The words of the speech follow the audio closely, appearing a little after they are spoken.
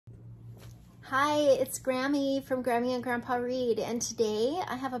Hi, it's Grammy from Grammy and Grandpa Read, and today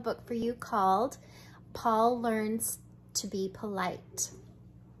I have a book for you called Paul Learns to Be Polite.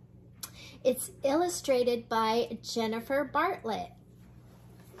 It's illustrated by Jennifer Bartlett.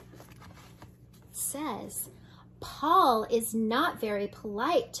 It says, Paul is not very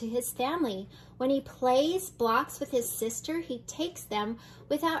polite to his family. When he plays blocks with his sister, he takes them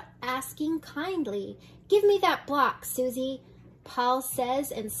without asking kindly. "Give me that block, Susie," Paul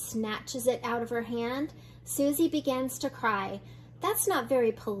says and snatches it out of her hand. Susie begins to cry. "That's not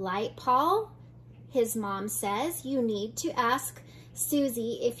very polite, Paul," his mom says. "You need to ask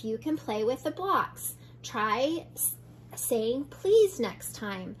Susie if you can play with the blocks. Try saying please next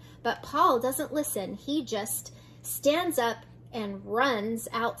time." But Paul doesn't listen. He just stands up and runs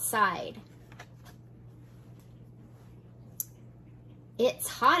outside. It's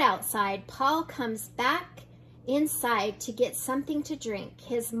hot outside. Paul comes back inside to get something to drink.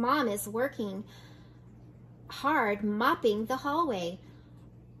 His mom is working hard mopping the hallway.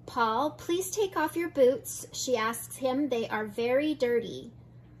 "Paul, please take off your boots," she asks him. "They are very dirty."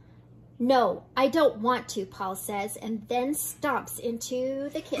 "No, I don't want to," Paul says, and then stomps into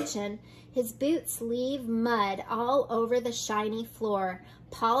the kitchen. His boots leave mud all over the shiny floor.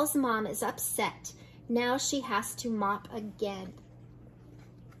 Paul's mom is upset. Now she has to mop again.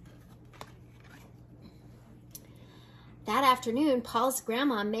 That afternoon, Paul's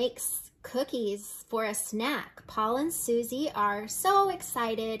grandma makes cookies for a snack. Paul and Susie are so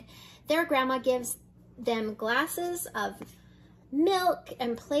excited. Their grandma gives them glasses of milk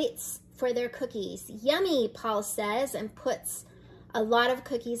and plates for their cookies. "Yummy," Paul says, and puts a lot of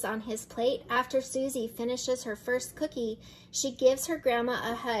cookies on his plate. After Susie finishes her first cookie, she gives her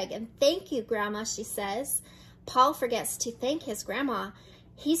grandma a hug. "And thank you, Grandma," she says. Paul forgets to thank his grandma.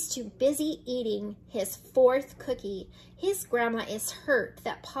 He's too busy eating his fourth cookie. His grandma is hurt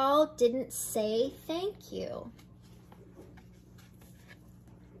that Paul didn't say thank you.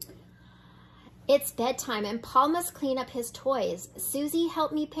 It's bedtime and Paul must clean up his toys. "Susie,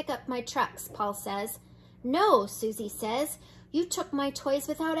 help me pick up my trucks," Paul says. "No," Susie says. "You took my toys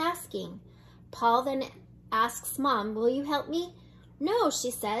without asking." Paul then asks Mom, "Will you help me?" "No," she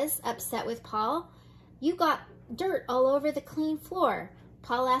says, upset with Paul. "You got dirt all over the clean floor."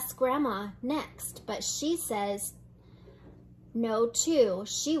 Paul asks Grandma next, but she says no too.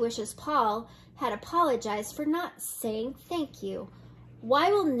 She wishes Paul had apologized for not saying thank you.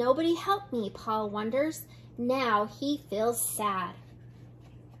 Why will nobody help me? Paul wonders. Now he feels sad.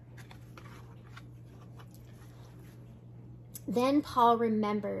 Then Paul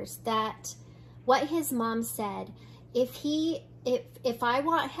remembers that what his mom said, if I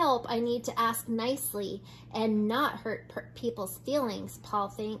want help, I need to ask nicely and not hurt people's feelings, Paul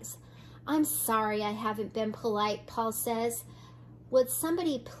thinks. "I'm sorry I haven't been polite," Paul says. "Would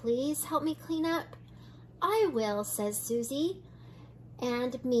somebody please help me clean up?" "I will," says Susie.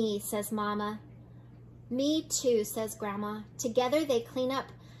 "And me," says Mama. "Me too," says Grandma. Together they clean up.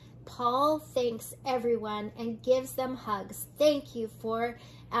 Paul thanks everyone and gives them hugs. "Thank you for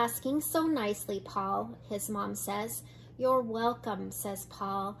asking so nicely, Paul," his mom says. "You're welcome," says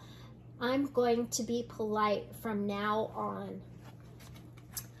Paul. "I'm going to be polite from now on."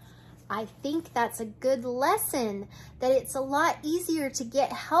 I think that's a good lesson, that it's a lot easier to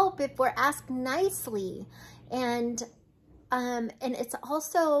get help if we're asked nicely. And it's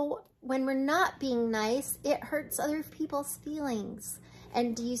also, when we're not being nice, it hurts other people's feelings.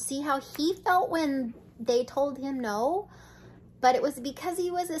 And do you see how he felt when they told him no? But it was because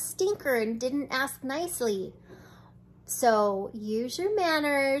he was a stinker and didn't ask nicely. So use your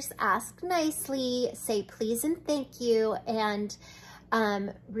manners, ask nicely, say please and thank you, and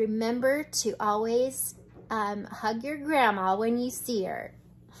remember to always hug your grandma when you see her.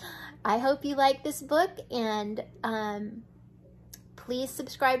 I hope you like this book, and please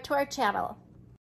subscribe to our channel.